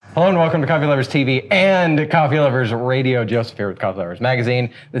Hello and welcome to Coffee Lovers TV and Coffee Lovers Radio. Joseph here with Coffee Lovers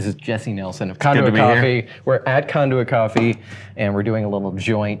Magazine. This is Jesse Nelson of Conduit Coffee. We're at Conduit Coffee and we're doing a little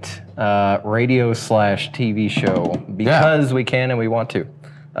joint radio/TV show because we can and we want to.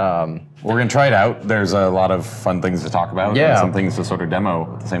 We're going to try it out. There's a lot of fun things to talk about and some things to sort of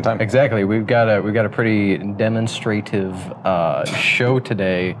demo at the same time. Exactly. We've got a pretty demonstrative show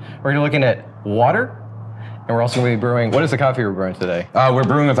today. We're going to be looking at water. And we're also going to be brewing. What is the coffee we're brewing today? We're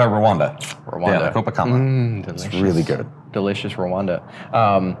brewing with our Rwanda. Rwanda. Yeah, the Copacabana. Delicious. It's really good. Delicious Rwanda.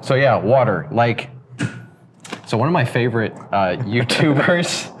 Water. So one of my favorite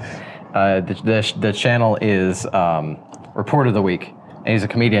YouTubers, the channel is Report of the Week. And he's a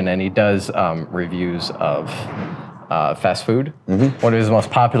comedian and he does reviews of fast food. Mm-hmm. One of his most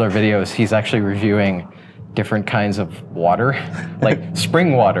popular videos, he's actually reviewing different kinds of water, like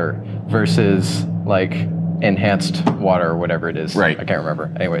spring water versus enhanced water or whatever it is. Right. I can't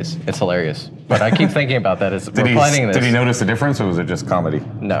remember. Anyways, it's hilarious. But I keep thinking about that as we're planning this. Did he notice the difference or was it just comedy?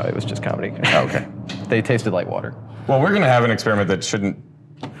 No, it was just comedy. Oh, okay. They tasted like water. Well, we're going to have an experiment that shouldn't,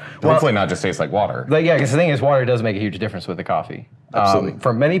 hopefully not just taste like water. Because the thing is, water does make a huge difference with the coffee. Absolutely.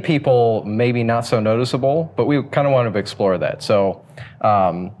 For many people, maybe not so noticeable, but we kind of wanted to explore that. So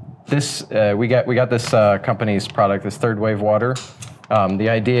we got this company's product, this Third Wave water. The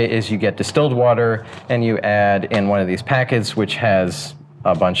idea is you get distilled water and you add in one of these packets which has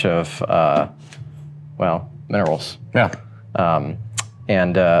a bunch of, minerals. Yeah.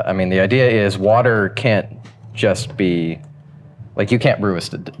 The idea is water can't just be, you can't brew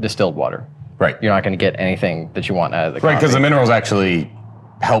with distilled water. Right. You're not going to get anything that you want out of the coffee. Right, because the minerals actually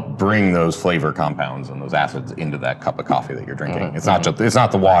help bring those flavor compounds and those acids into that cup of coffee that you're drinking. Mm-hmm. It's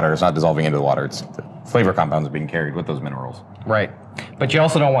not the water, it's not dissolving into the water, it's the flavor compounds being carried with those minerals. Right. But you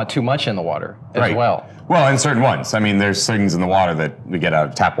also don't want too much in the water as well. Well, in certain ones. I mean, there's things in the water that we get out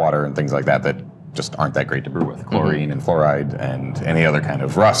of tap water and things like that that just aren't that great to brew with. Chlorine and fluoride and any other kind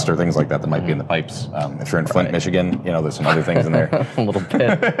of rust or things like that might be in the pipes. If you're in Flint, Michigan, there's some other things in there. A little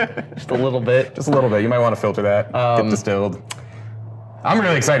bit. Just a little bit. Just a little bit. You might want to filter that, get distilled. I'm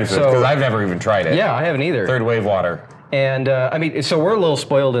really excited for this because I've never even tried it. Yeah, I haven't either. Third Wave water. And so we're a little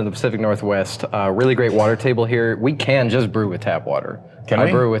spoiled in the Pacific Northwest. Really great water table here. We can just brew with tap water. Can we?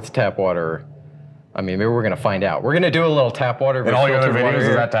 I brew with tap water. Maybe we're gonna find out. We're gonna do a little tap water. In all your other videos,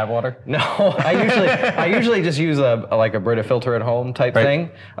 is that tap water? No, I usually just use a Brita filter at home type thing.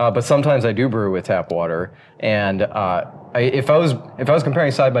 But sometimes I do brew with tap water. And if I was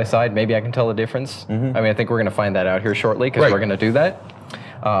comparing side by side, maybe I can tell the difference. Mm-hmm. I think we're gonna find that out here shortly because we're gonna do that.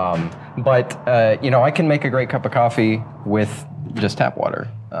 I can make a great cup of coffee with just tap water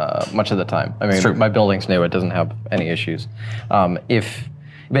much of the time. My building's new; it doesn't have any issues. But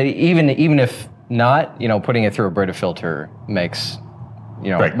even if not, putting it through a Brita filter makes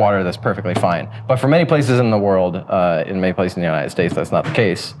water that's perfectly fine. But for many places in the world, in many places in the United States, that's not the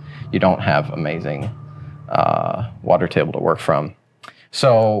case. You don't have amazing water table to work from.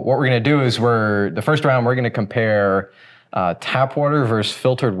 So what we're going to do is the first round we're going to compare tap water versus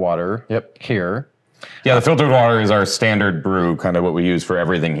filtered water here. Yeah, the filtered water is our standard brew, kind of what we use for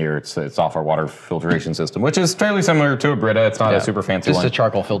everything here. It's off our water filtration system, which is fairly similar to a Brita. It's not a super fancy one. Just a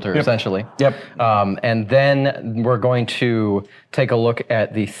charcoal filter, essentially. Yep. And then we're going to take a look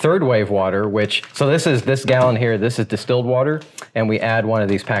at the Third Wave water, so this gallon here, this is distilled water, and we add one of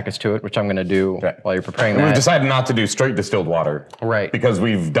these packets to it, which I'm going to do while you're preparing that. We've decided not to do straight distilled water. Right. Because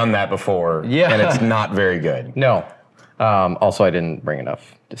we've done that before, and it's not very good. No. Also, I didn't bring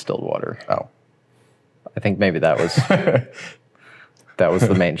enough distilled water. Oh. I think maybe that was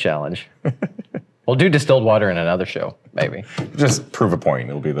the main challenge. We'll do distilled water in another show, maybe. Just prove a point.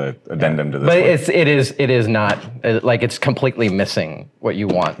 It'll be the addendum to this. But it is not it's completely missing what you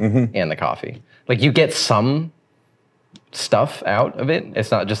want in the coffee. You get some stuff out of it.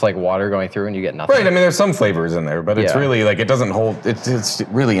 It's not just like water going through and you get nothing. Right. There's some flavors in there, but it's really it doesn't hold. It's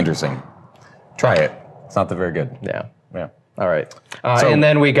really interesting. Try it. It's not that very good. Yeah. Yeah. All right. And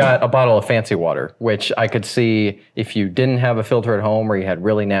then we got a bottle of fancy water, which I could see if you didn't have a filter at home or you had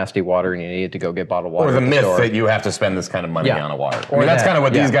really nasty water and you needed to go get bottled water. Or the myth that you have to spend this kind of money on a water. That's kind of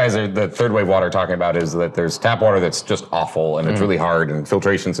what these guys are, the Third Wave water, talking about, is that there's tap water that's just awful and it's really hard and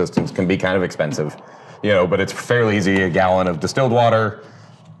filtration systems can be kind of expensive, but it's fairly easy, a gallon of distilled water,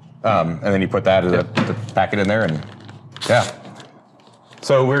 and then you put that as a packet in there and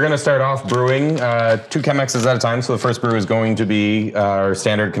So we're going to start off brewing 2 Chemexes at a time. So the first brew is going to be our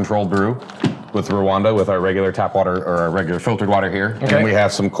standard controlled brew with Rwanda, with our regular tap water, or our regular filtered water here. Okay. And we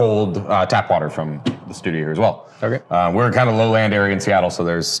have some cold tap water from the studio here as well. Okay. We're kind of lowland area in Seattle, so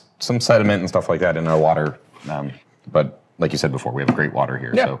there's some sediment and stuff like that in our water. But like you said before, we have great water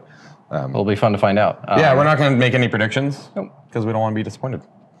here. Yeah. So it'll be fun to find out. yeah, we're not going to make any predictions because we don't want to be disappointed.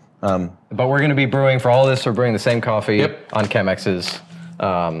 But we're going to be brewing for all this. We're brewing the same coffee on Chemex's.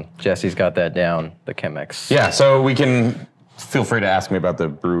 Jesse's got that down, the Chemex. Yeah, so we can feel free to ask me about the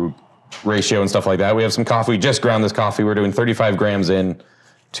brew ratio and stuff like that. We have some coffee. We just ground this coffee. We're doing 35 grams in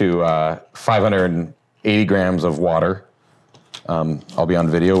to 580 grams of water. I'll be on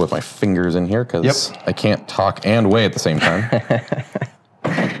video with my fingers in here because I can't talk and weigh at the same time.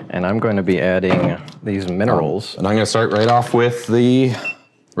 And I'm going to be adding these minerals. And I'm going to start right off with the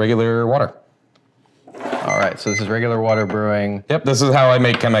regular water. All right, so this is regular water brewing. Yep, this is how I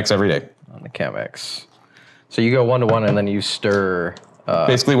make Chemex every day. On the Chemex. So you go 1-to-1 and then you stir.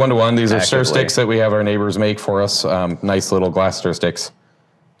 Basically 1-to-1. These are stir sticks that we have our neighbors make for us. Nice little glass stir sticks.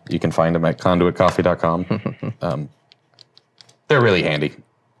 You can find them at conduitcoffee.com. They're really handy.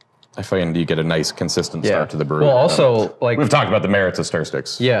 I find you get a nice consistent start to the brew. Well, also we've talked about the merits of stir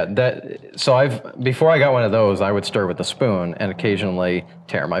sticks. Yeah, before I got one of those, I would stir with a spoon and occasionally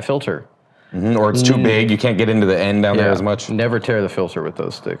tear my filter. Or it's too big, you can't get into the end down there as much. Never tear the filter with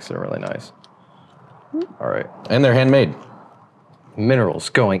those sticks. They're really nice. All right. And they're handmade. Minerals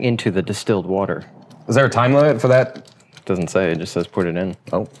going into the distilled water. Is there a time limit for that? Doesn't say, it just says put it in.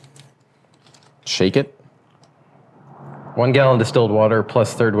 Oh. Shake it. 1 gallon distilled water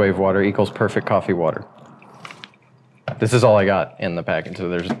plus third wave water equals perfect coffee water. This is all I got in the package. So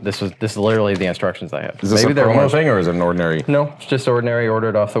this is literally the instructions I have. Is this a promo thing or is it an ordinary? No, it's just ordinary,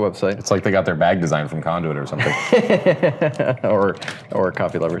 ordered off the website. It's like they got their bag design from Conduit or something. or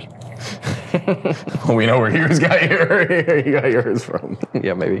Coffee Lovers. Well, we know where you got yours from.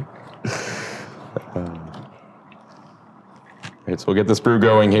 Yeah, maybe. Right, so we'll get this brew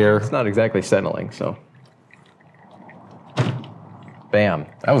going here. It's not exactly settling, so. Bam.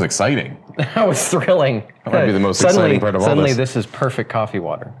 That was exciting. That was thrilling. That might be the most exciting part of all this. Suddenly this is perfect coffee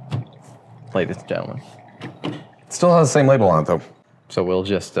water, ladies and gentlemen. It still has the same label on it, though. So we'll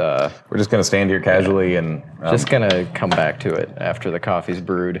just... we're just going to stand here casually and... just going to come back to it after the coffee's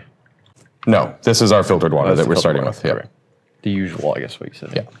brewed. No, this is our filtered water that we're starting with. Yeah. The usual, I guess what you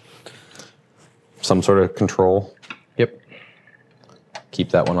said. Yeah. Some sort of control. Yep.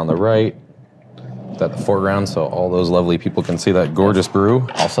 Keep that one on the right. At the foreground, so all those lovely people can see that gorgeous brew.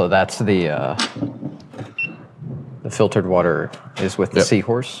 Also, that's the filtered water is with the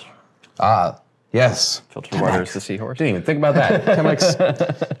seahorse. Ah, yes. Filtered water is the seahorse. Didn't even think about that.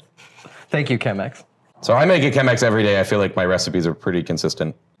 Chemex. Thank you, Chemex. So I make a Chemex every day. I feel like my recipes are pretty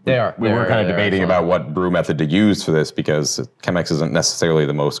consistent. They are. We were kind of debating about what brew method to use for this because Chemex isn't necessarily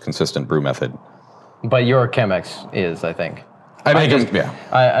the most consistent brew method. But your Chemex is, I think. I make them, yeah.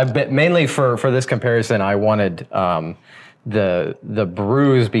 I bet mainly for this comparison, I wanted the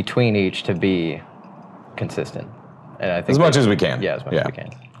brews between each to be consistent, and I think as much as we can. Yeah, as much as we can.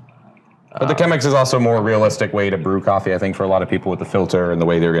 But the Chemex is also a more realistic way to brew coffee, I think, for a lot of people with the filter and the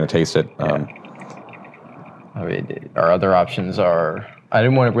way they're going to taste it. I mean, our other options are. I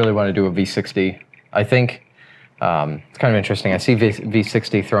didn't really want to do a V60. I think it's kind of interesting. I see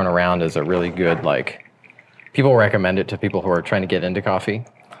V60 thrown around as a really good people recommend it to people who are trying to get into coffee.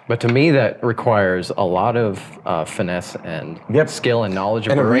 But to me, that requires a lot of finesse and skill and knowledge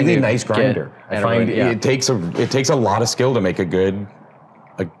of and brewing. And a really nice grinder. I find it takes a lot of skill to make a good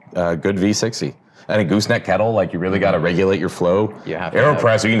V60. And a gooseneck kettle, you really got to regulate your flow. You have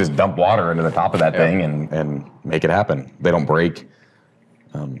AeroPress, you can just dump water into the top of that thing and make it happen. They don't break.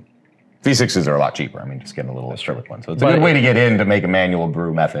 V6s are a lot cheaper. I mean, just getting a little acrylic one. So it's a good way to get in to make a manual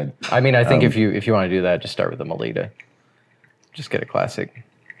brew method. I mean, I think if you want to do that, just start with a Melita. Just get a classic.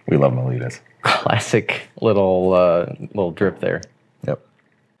 We love Melitas. Classic little drip there. Yep.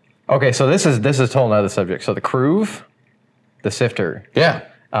 Okay, so this is a whole other subject. So the Cruve, the sifter. Yeah.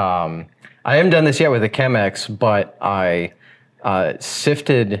 I haven't done this yet with the Chemex, but I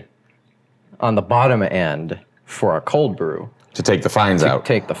sifted on the bottom end for a cold brew. To take the fines out.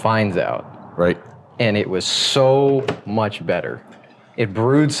 Take the fines out. Right. And it was so much better. It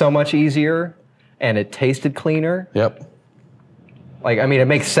brewed so much easier, and it tasted cleaner. Yep. It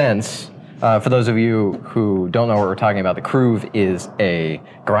makes sense. For those of you who don't know what we're talking about, the Cruve is a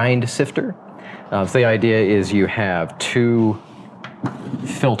grind sifter. So the idea is you have 2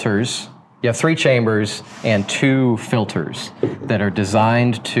 filters. You have 3 chambers and 2 filters that are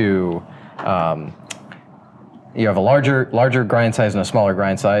designed to... you have a larger grind size and a smaller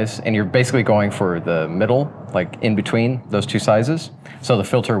grind size, and you're basically going for the middle, in between those 2 sizes. So the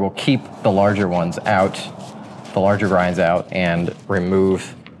filter will keep the larger ones out, the larger grinds out, and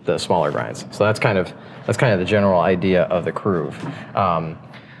remove the smaller grinds. So that's kind of the general idea of the Cruve.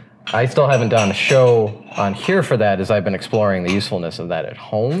 I still haven't done a show on here for that, as I've been exploring the usefulness of that at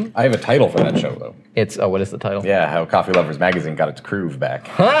home. I have a title for that show, though. It's, what is the title? Yeah, how Coffee Lovers Magazine got its groove back.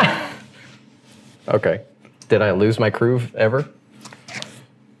 Okay. Did I lose my groove ever?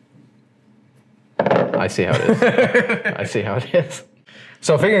 I see how it is. I see how it is.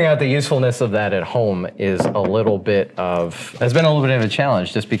 So figuring out the usefulness of that at home is has been a little bit of a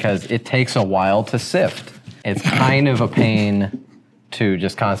challenge, just because it takes a while to sift. It's kind of a pain to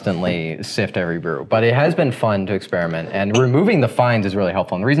just constantly sift every brew, but it has been fun to experiment, and removing the fines is really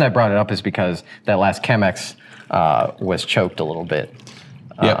helpful. And the reason I brought it up is because that last Chemex was choked a little bit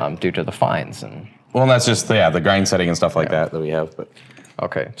due to the fines. Well, and that's just the grind setting and stuff like that we have. But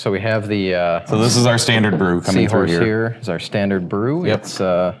okay, so we have the so this is our standard brew coming through here. Here is our standard brew. Yep. It's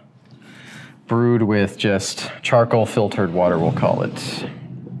brewed with just charcoal filtered water, we'll call it.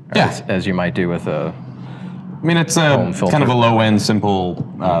 As you might do with a. I mean, it's kind of a low-end, simple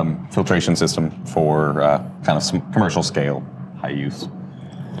filtration system for kind of some commercial scale, high use.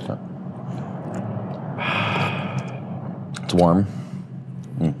 So. It's warm.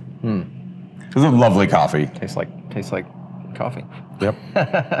 It's a lovely coffee. Tastes like coffee. Yep.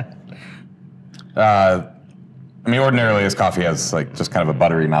 I mean, ordinarily this coffee has like just kind of a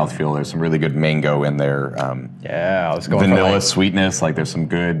buttery mouthfeel. There's some really good mango in there. I was going vanilla sweetness. Like there's some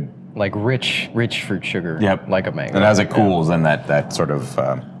good. Like rich fruit sugar. Yep. Like a mango. And as it cools, then that sort of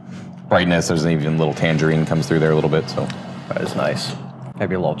brightness. There's even a little tangerine comes through there a little bit. So that is nice.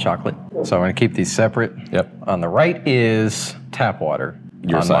 Maybe a little chocolate. So I'm going to keep these separate. Yep. On the right is tap water.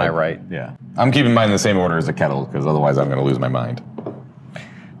 Your side. My right. Yeah. I'm keeping mine in the same order as the kettle because otherwise I'm going to lose my mind.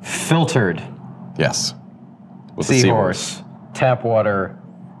 Filtered. Yes. With Seahorse. Tap water.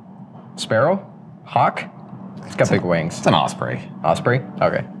 Sparrow? Hawk? It's got big wings. It's an osprey. Osprey?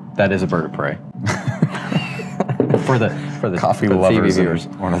 Okay. That is a bird of prey. for the coffee lovers viewers.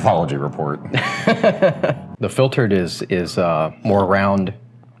 Ornithology report. The filtered is more round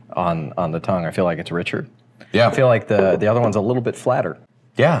on the tongue. I feel like it's richer. Yeah. I feel like the other one's a little bit flatter.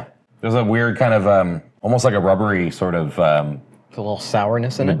 Yeah. There's a weird kind of almost like a rubbery sort of a little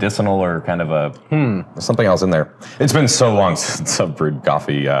sourness in medicinal or kind of a there's something else in there. It's been so long since I've brewed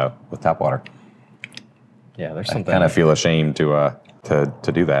coffee with tap water. Yeah, there's something. I kind of feel ashamed to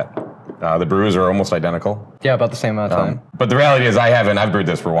do that. The brews are almost identical. Yeah, about the same amount of time. But the reality is I've brewed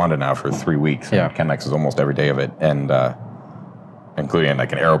this for Wanda now for 3 weeks. Yeah. Chemex is almost every day of it. And including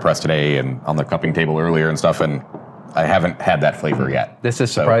like an AeroPress today and on the cupping table earlier and stuff. And I haven't had that flavor yet. This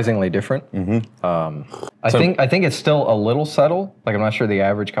is surprisingly different. I think it's still a little subtle. Like I'm not sure the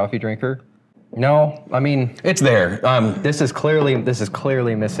average coffee drinker. No, I mean it's there. This is clearly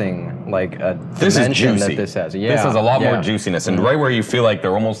missing like a dimension that this has. Yeah, this has a lot more juiciness, and right where you feel like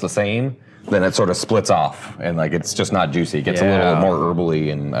they're almost the same, then it sort of splits off, and like it's just not juicy. It gets a little more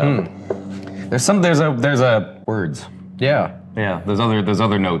herbally, and there's a words. Yeah. Yeah, there's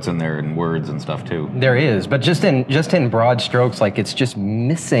other notes in there and words and stuff too. There is, but just in broad strokes, like it's just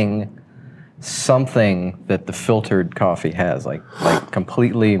missing something that the filtered coffee has, like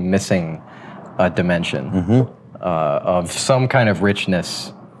completely missing a dimension of some kind of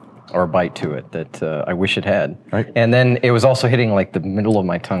richness or bite to it that I wish it had. Right. And then it was also hitting like the middle of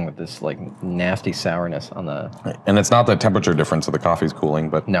my tongue with this like nasty sourness on the. And it's not the temperature difference of the coffee's cooling,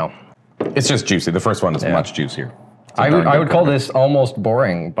 but no, it's just juicy. The first one is much juicier. I would call this almost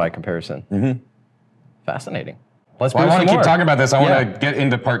boring by comparison. Fascinating. Let's. Well, I want to keep talking about this. I want to get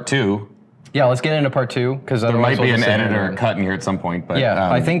into part 2. Yeah, let's get into part 2 because there might be an editor cut in here at some point. But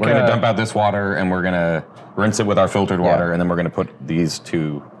I think we're going to dump out this water and we're going to rinse it with our filtered water, and then we're going to put these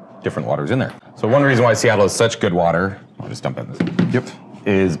 2 different waters in there. So one reason why Seattle is such good water, I'll just dump in this. Yep.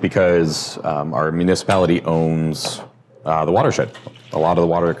 Is because our municipality owns the watershed. A lot of the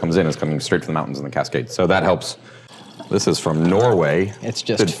water that comes in is coming straight from the mountains and the Cascades. So that helps. This is from Norway. It's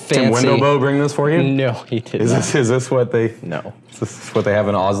just did fancy. Tim Wendelboe bring this for you? No, he did not. Is this what they? No. Is this what they have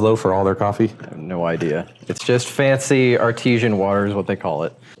in Oslo for all their coffee? I have no idea. It's just fancy artesian water is what they call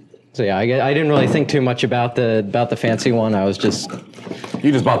it. So yeah, I didn't really think too much about the fancy one. I was just.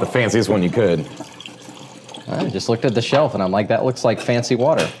 You just bought the fanciest one you could. I just looked at the shelf and I'm like, that looks like fancy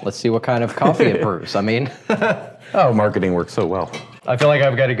water. Let's see what kind of coffee it brews. I mean. Oh, marketing works so well. I feel like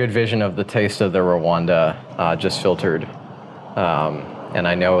I've got a good vision of the taste of the Rwanda just filtered. And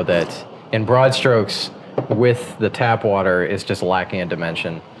I know that in broad strokes, with the tap water, it's just lacking in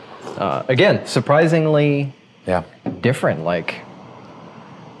dimension. Again, surprisingly different. Like,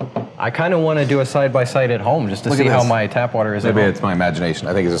 I kind of want to do a side-by-side at home just to see how my tap water is. Maybe it's my imagination.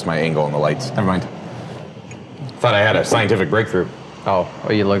 I think it's just my angle on the lights. Never mind. Thought I had a scientific breakthrough. Oh,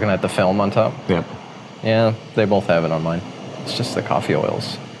 are you looking at the film on top? Yep. Yeah, they both have it on mine. It's just the coffee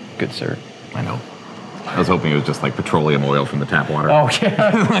oils. good sir. I know. I was hoping it was just like petroleum oil from the tap water. Oh,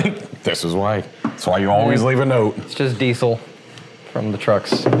 yeah. Like, this is why. That's why you always leave a note. It's just diesel from the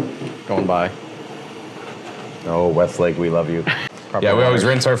trucks going by. Oh, Westlake, we love you. Yeah, we always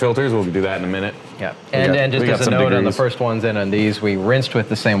rinse our filters. We'll do that in a minute. Yeah, and just as a note on the first ones and on these, we rinsed with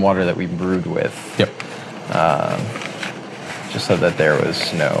the same water that we brewed with. Yep. Just so that there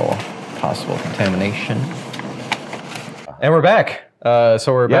was no possible contamination. And we're back.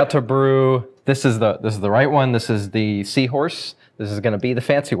 So we're about to brew. This is the right one. This is the Seahorse. This is going to be the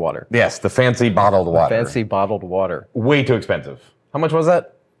fancy water. Yes, the fancy bottled water. Fancy bottled water. Way too expensive. How much was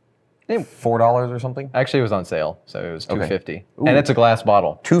that? $4 or something? Actually, it was on sale, so it was $2.50, and it's a glass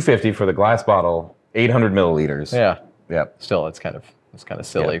bottle. $2.50 for the glass bottle, 800 milliliters. Yeah. Yep. Still, it's kind of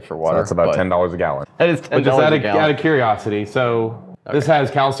silly for water. So that's about $10 a gallon. That is $10 But just a gallon. out of curiosity, so this has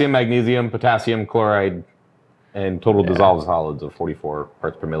calcium, magnesium, potassium chloride, and total dissolved solids of 44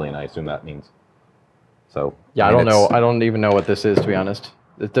 parts per million. I assume that means. So yeah, I don't know. I don't even know what this is, to be honest.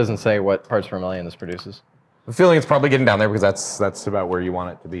 It doesn't say what parts per million this produces. I'm feeling it's probably getting down there because that's about where you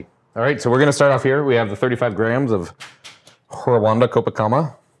want it to be. All right, so we're going to start off here. We have the 35 grams of Rwanda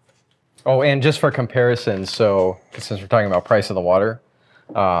Copacabana. Oh, and just for comparison, so since we're talking about price of the water,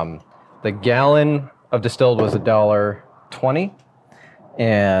 the gallon of distilled was $1.20,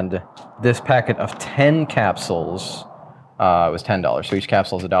 and this packet of 10 capsules was $10. So each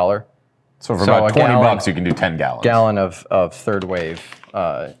capsule is $1. So for about $20, you can do 10 gallons. Gallon of third wave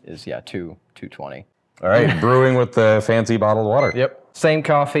is $2.20. All right, brewing with the fancy bottled water. Yep. Same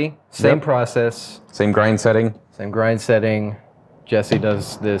coffee, same process. Same grind setting. Same grind setting. Jesse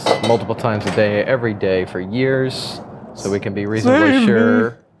does this multiple times a day, every day for years, so we can be reasonably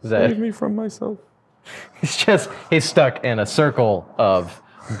sure that Save me from myself. he's stuck in a circle of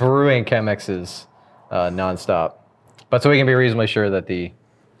brewing Chemexes nonstop. But so we can be reasonably sure that the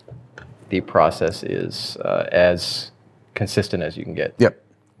process is as consistent as you can get. Yep.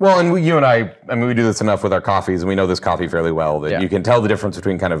 Well, and you and I mean, we do this enough with our coffees, and we know this coffee fairly well, that you can tell the difference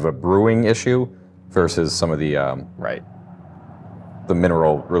between kind of a brewing issue versus some of the Right. the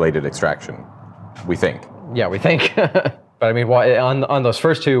mineral-related extraction, we think. Yeah, we think. But I mean, on those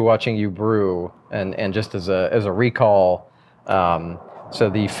first two, watching you brew, and just as a recall, so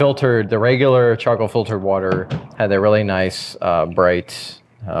the regular charcoal filtered water had a really nice, bright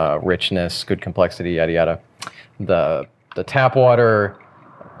richness, good complexity, yada yada. The tap water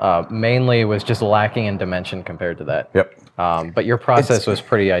mainly was just lacking in dimension compared to that. Yep. But your process was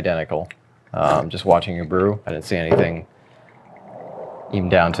pretty identical. Just watching you brew, I didn't see anything, even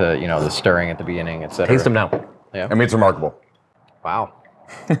down to the stirring at the beginning, etc. Taste them now. Yeah. I mean, it's remarkable. Wow.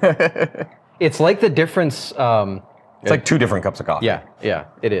 It's like the difference. It's like 2 different cups of coffee. Yeah,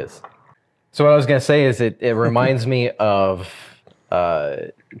 it is. So what I was going to say is it reminds me of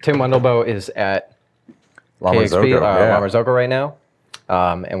Tim Wendelboe is at La KXP, Marzocco, La Marzocco right now.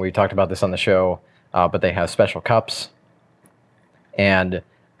 And we talked about this on the show, but they have special cups. And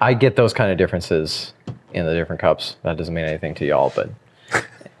I get those kind of differences in the different cups. That doesn't mean anything to y'all, but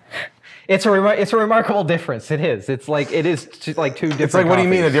it's a remarkable difference. It is. It's like two different. It's like, what do you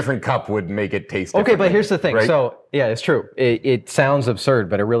mean a coffees. different cup would make it taste Okay, different? but here's the thing. Right? So, yeah, it's true. It sounds absurd,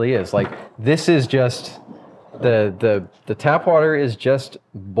 but it really is. Like, this is just, the tap water is just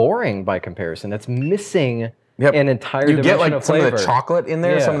boring by comparison. It's missing an entire You dimension get like of some flavor. of the chocolate in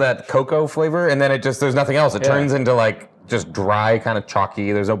there, some of that cocoa flavor, and then there's nothing else. It turns into like just dry, kind of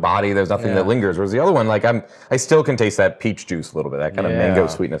chalky. There's no body. There's nothing that lingers. Whereas the other one, like I still can taste that peach juice a little bit, that kind of mango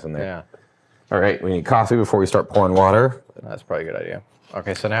sweetness in there. Yeah, All right, we need coffee before we start pouring water. that's probably a good idea.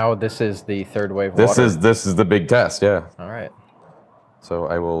 Okay, so now this is the third wave water. This is the big test, yeah. All right. So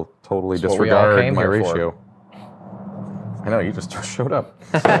I will totally That's what we all disregard came my here for. ratio. I know, you just showed up.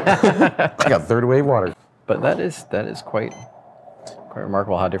 I got third wave water. But that is quite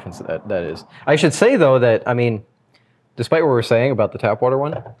remarkable how different that is. I should say though that, I mean, despite what we're saying about the tap water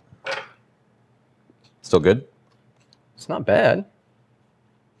one, Still good? it's not bad.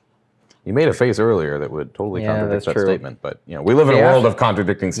 You made a face earlier that would totally contradict that's that true. statement, but we live in a The world after- of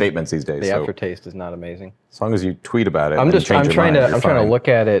contradicting statements these days. The So aftertaste is not amazing. as long as you tweet about it, I'm and change your trying mind, to you're fine. look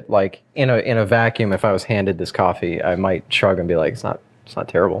at it like in a vacuum. If I was handed this coffee, I might shrug and be like, it's not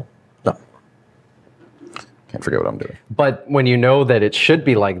terrible. No. Can't forget what I'm doing. But when you know that it should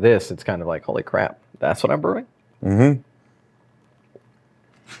be like this, it's kind of like, holy crap, that's what I'm brewing? Mm-hmm.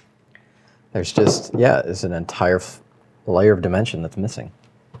 There's just, it's an entire layer of dimension that's missing.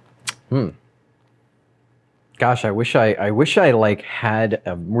 Gosh, I wish I like had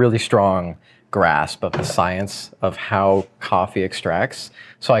a really strong grasp of the science of how coffee extracts,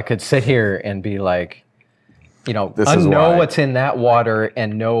 so I could sit here and be like, know what's in that water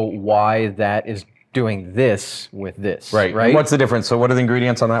and know why that is doing this with this. Right. And what's the difference? So what are the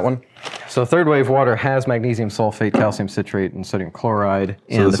ingredients on that one? So third wave water has magnesium sulfate, calcium citrate, and sodium chloride.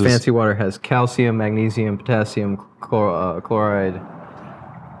 And the fancy water has calcium, magnesium, potassium chloride,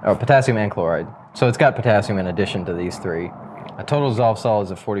 potassium and chloride. So it's got potassium in addition to these three. A total dissolved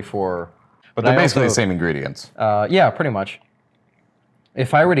solids of 44. But they're basically the same ingredients. Yeah, pretty much.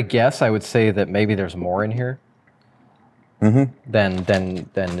 If I were to guess, I would say that maybe there's more in here. Than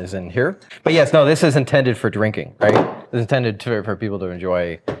is in here. But yes, no, this is intended for drinking, right? This is intended for people to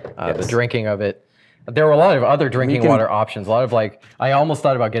enjoy the drinking of it. There were a lot of other drinking water options. A lot of I almost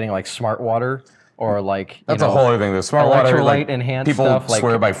thought about getting smart water or that's a whole other thing. The smart water, electrolyte enhanced people stuff.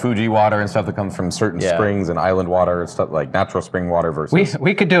 Swear by Fuji water and stuff that comes from certain springs and island water and stuff like natural spring water versus.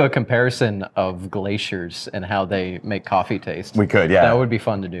 We could do a comparison of glaciers and how they make coffee taste. We could, yeah. That would be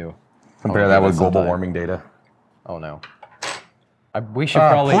fun to do. Compare that with global warming data. Oh no. We should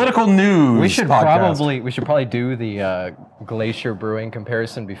probably political news. We should probably do the glacier brewing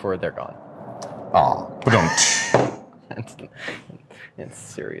comparison before they're gone. Oh, but don't. It's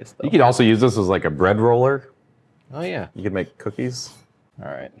serious though. You could also use this as a bread roller. Oh yeah. You could make cookies.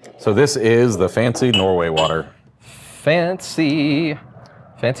 All right. So this is the fancy Norway water. Fancy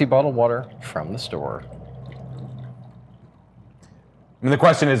bottled water from the store. I mean, the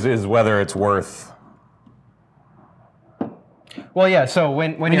question is whether it's worth. Well, yeah. So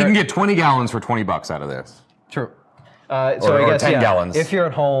when you can get 20 gallons for $20 out of this. True. So I guess 10 gallons. If you're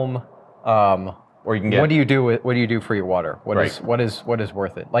at home, or you can get. What do you do for your water? What is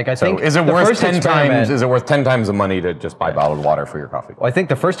worth it? I think. Is it worth 10 times? Is it worth 10 times the money to just buy bottled water for your coffee? Well, I think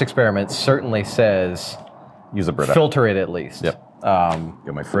the first experiment certainly says use a Brita. Filter it at least. Yep.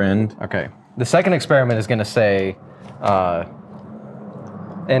 You're my friend. Okay. The second experiment is going to say.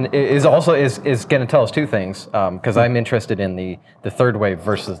 And it is going to tell us two things, because I'm interested in the third wave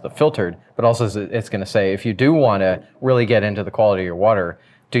versus the filtered, but also it's going to say if you do want to really get into the quality of your water,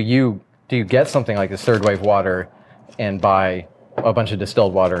 do you get something like this third wave water and buy a bunch of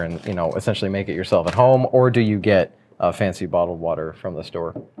distilled water and essentially make it yourself at home, or do you get fancy bottled water from the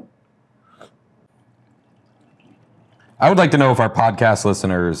store? I would like to know if our podcast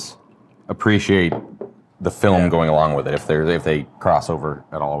listeners appreciate the film going along with it, if they cross over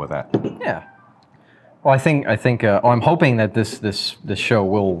at all with that. Yeah. Well, I think I'm hoping that this show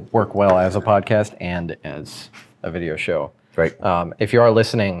will work well as a podcast and as a video show. Right. If you are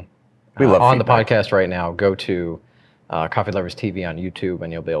listening on feedback. The podcast right now, go to Coffee Lovers TV on YouTube,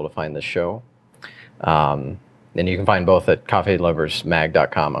 and you'll be able to find this show. And you can find both at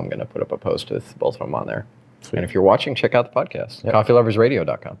coffeeloversmag.com. I'm going to put up a post with both of them on there. Sweet. And if you're watching, check out the podcast,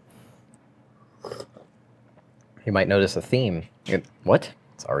 coffeeloversradio.com. You might notice a theme. What?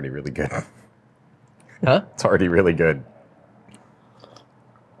 It's already really good. Huh? It's already really good.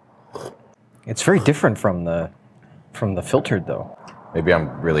 It's very different from the filtered, though. Maybe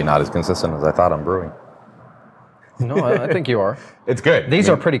I'm really not as consistent as I thought I'm brewing. No, I think you are. It's good. These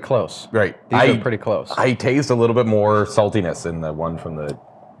are pretty close. Right. These are pretty close. I taste a little bit more saltiness in the one from the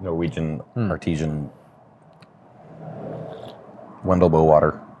Norwegian artesian Wendelbo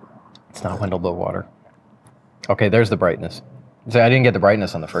water. It's not Wendelbo water. Okay, there's the brightness. So I didn't get the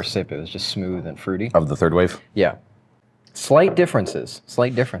brightness on the first sip. It was just smooth and fruity. Of the third wave? Yeah. Slight differences.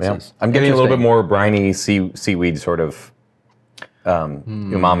 Yeah. I'm getting a little bit more briny seaweed sort of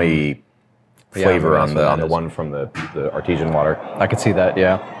umami flavor on the one from the artesian water. I could see that,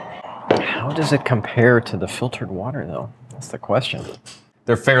 yeah. How does it compare to the filtered water, though? That's the question.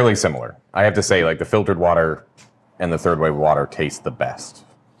 They're fairly similar. I have to say, the filtered water and the third wave water taste the best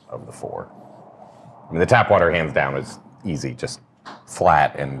of the four. I mean, the tap water, hands down, is easy, just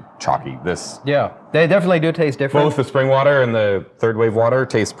flat and chalky. Yeah, they definitely do taste different. Both the spring water and the third wave water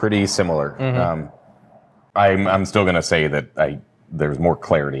taste pretty similar. Mm-hmm. I'm still going to say that there's more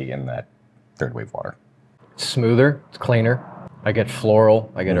clarity in that third wave water. Smoother, it's cleaner. I get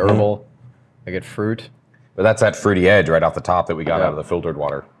floral, I get herbal, I get fruit. But that's that fruity edge right off the top that we got out of the filtered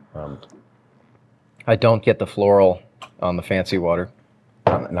water. I don't get the floral on the fancy water.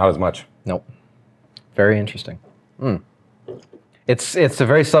 Not as much. Nope. Very interesting. It's a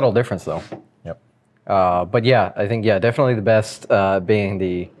very subtle difference, though. Yep. But yeah, I think definitely the best being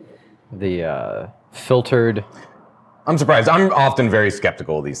the filtered. I'm surprised. I'm often very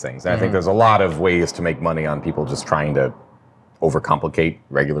skeptical of these things. And I think there's a lot of ways to make money on people just trying to overcomplicate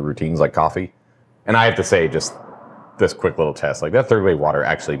regular routines like coffee. And I have to say, just this quick little test, that third wave water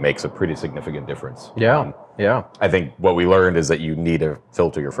actually makes a pretty significant difference. Yeah, yeah. I think what we learned is that you need to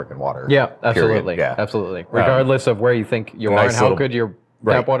filter your freaking water. Yeah, absolutely. Period. Yeah. Absolutely. Regardless of where you think you are and how good your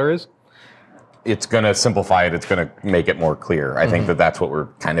tap water is. it's going to simplify it. It's going to make it more clear. I think that's what we're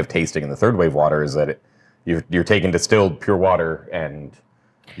kind of tasting in the third wave water is that you're taking distilled pure water and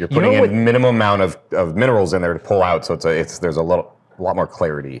you're putting in a minimum amount of minerals in there to pull out. So there's a lot more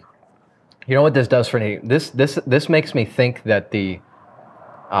clarity. You know what this does for me? This makes me think that the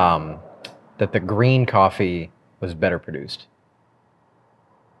green coffee was better produced.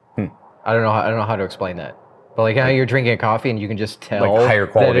 I don't know how to explain that. But like how you're drinking a coffee and you can just tell like higher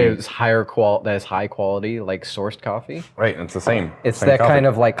quality. that is high quality, like sourced coffee. Right, and it's the same. It's same that coffee. kind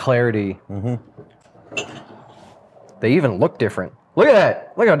of like clarity. They even look different. Look at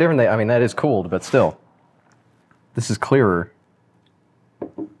that. Look how different I mean, that is cooled, but still. This is clearer.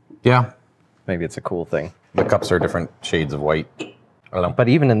 Yeah. Maybe it's a cool thing. The cups are different shades of white. I don't know. But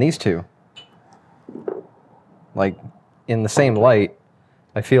even in these two, like in the same light,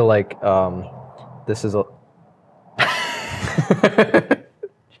 I feel like this is a...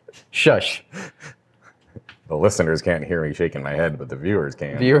 Shush. The listeners can't hear me shaking my head, but the viewers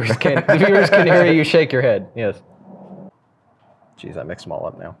can. The viewers can hear you shake your head, yes. Jeez, I mixed them all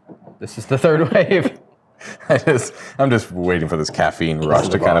up now. This is the third wave. I'm just waiting for this caffeine rush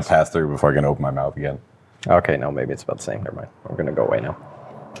to kind of pass through before I can open my mouth again. Okay, no, maybe it's about the same. Never mind. I'm going to go away now.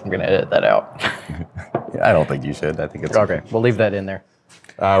 I'm going to edit that out. I don't think you should. I think it's... Okay, we'll leave that in there.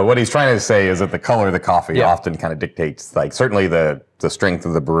 What he's trying to say is that the color of the coffee often kind of dictates, like certainly the strength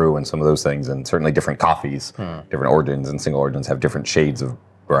of the brew and some of those things, and certainly different coffees, different origins and single origins have different shades of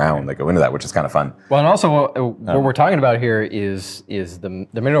brown that go into that, which is kind of fun. Well, and also what we're talking about here is the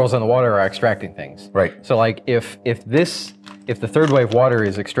minerals in the water are extracting things. Right. So like if the third wave water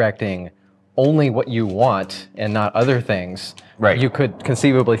is extracting only what you want and not other things, right, you could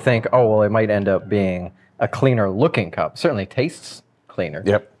conceivably think, oh, well, it might end up being a cleaner looking cup. Certainly tastes cleaner.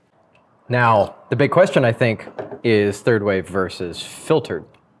 Yep. Now, the big question, I think, is third wave versus filtered.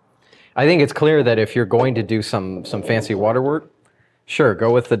 I think it's clear that if you're going to do some fancy water work, sure,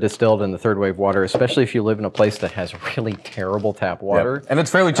 go with the distilled and the third wave water, especially if you live in a place that has really terrible tap water. Yep. And it's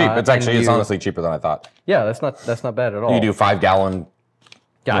fairly cheap. It's honestly cheaper than I thought. Yeah, that's not bad at all. You do 5 gallon.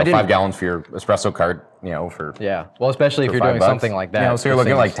 Yeah, 5 gallons for your espresso cart, for well, especially if you're doing something like that. So you're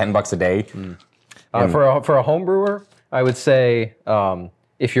looking at like $10 a day. For a home brewer, I would say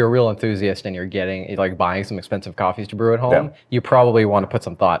if you're a real enthusiast and you're buying some expensive coffees to brew at home, you probably want to put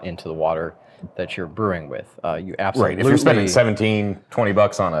some thought into the water that you're brewing with. You absolutely... Right, if you're spending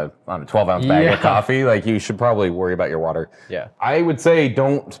 $17-20 on a 12-ounce bag of coffee, like you should probably worry about your water. Yeah. I would say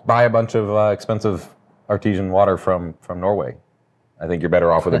don't buy a bunch of expensive artesian water from Norway. I think you're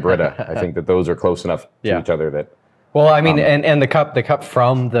better off with a Brita. I think that those are close enough to each other that... Well, I mean, and the cup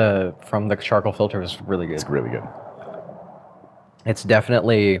from the charcoal filter is really good. It's really good. It's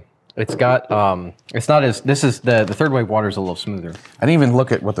definitely... It's got, it's not as, this is, the third wave water is a little smoother. I didn't even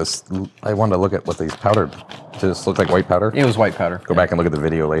look at what this, I wanted to look at what these powdered, does this look like white powder? It was white powder. Go back and look at the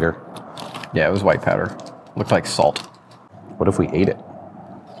video later. Yeah, it was white powder. Looked like salt. What if we ate it?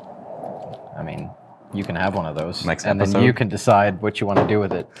 I mean, you can have one of those. Next and episode? then you can decide what you want to do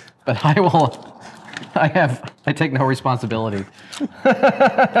with it. But I take no responsibility.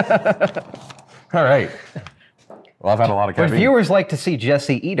 All right. Well, I've had a lot of caffeine. Would viewers like to see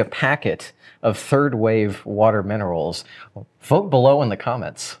Jesse eat a packet of third wave water minerals? Vote below in the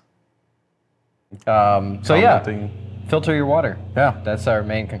comments. Filter your water. Yeah. That's our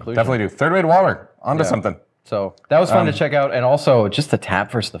main conclusion. Definitely do. Third wave water. Onto something. So that was fun to check out. And also just the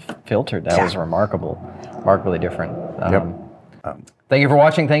tap versus the filtered. That was remarkable. Remarkably different. Thank you for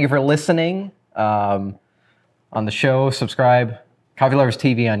watching. Thank you for listening on the show. Subscribe. Coffee Lovers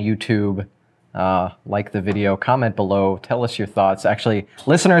TV on YouTube. Like the video, comment below, tell us your thoughts. Actually,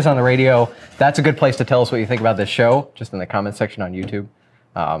 listeners on the radio, that's a good place to tell us what you think about this show, just in the comment section on YouTube.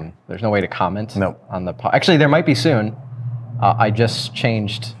 There's no way to comment on the actually, there might be soon. I just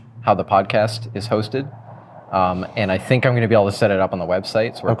changed how the podcast is hosted, and I think I'm going to be able to set it up on the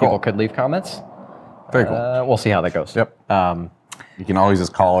website so where people could leave comments. Very cool. We'll see how that goes. Yep. You can always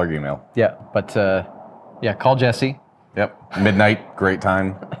just call or email. Yeah, but call Jesse. Yep. Midnight, great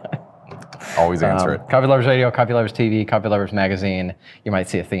time. Always answer it. Coffee Lovers Radio, Coffee Lovers TV, Coffee Lovers Magazine. You might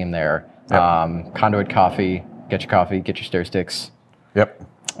see a theme there. Yep. Conduit Coffee. Get your coffee. Get your stir sticks. Yep.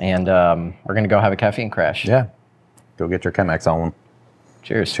 And we're going to go have a caffeine crash. Yeah. Go get your Chemex on one.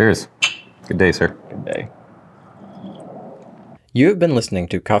 Cheers. Cheers. Good day, sir. Good day. You have been listening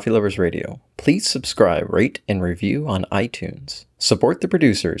to Coffee Lovers Radio. Please subscribe, rate, and review on iTunes. Support the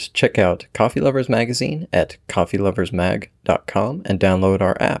producers. Check out Coffee Lovers Magazine at coffeeloversmag.com and download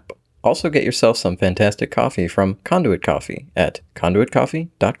our app. Also get yourself some fantastic coffee from Conduit Coffee at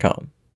conduitcoffee.com.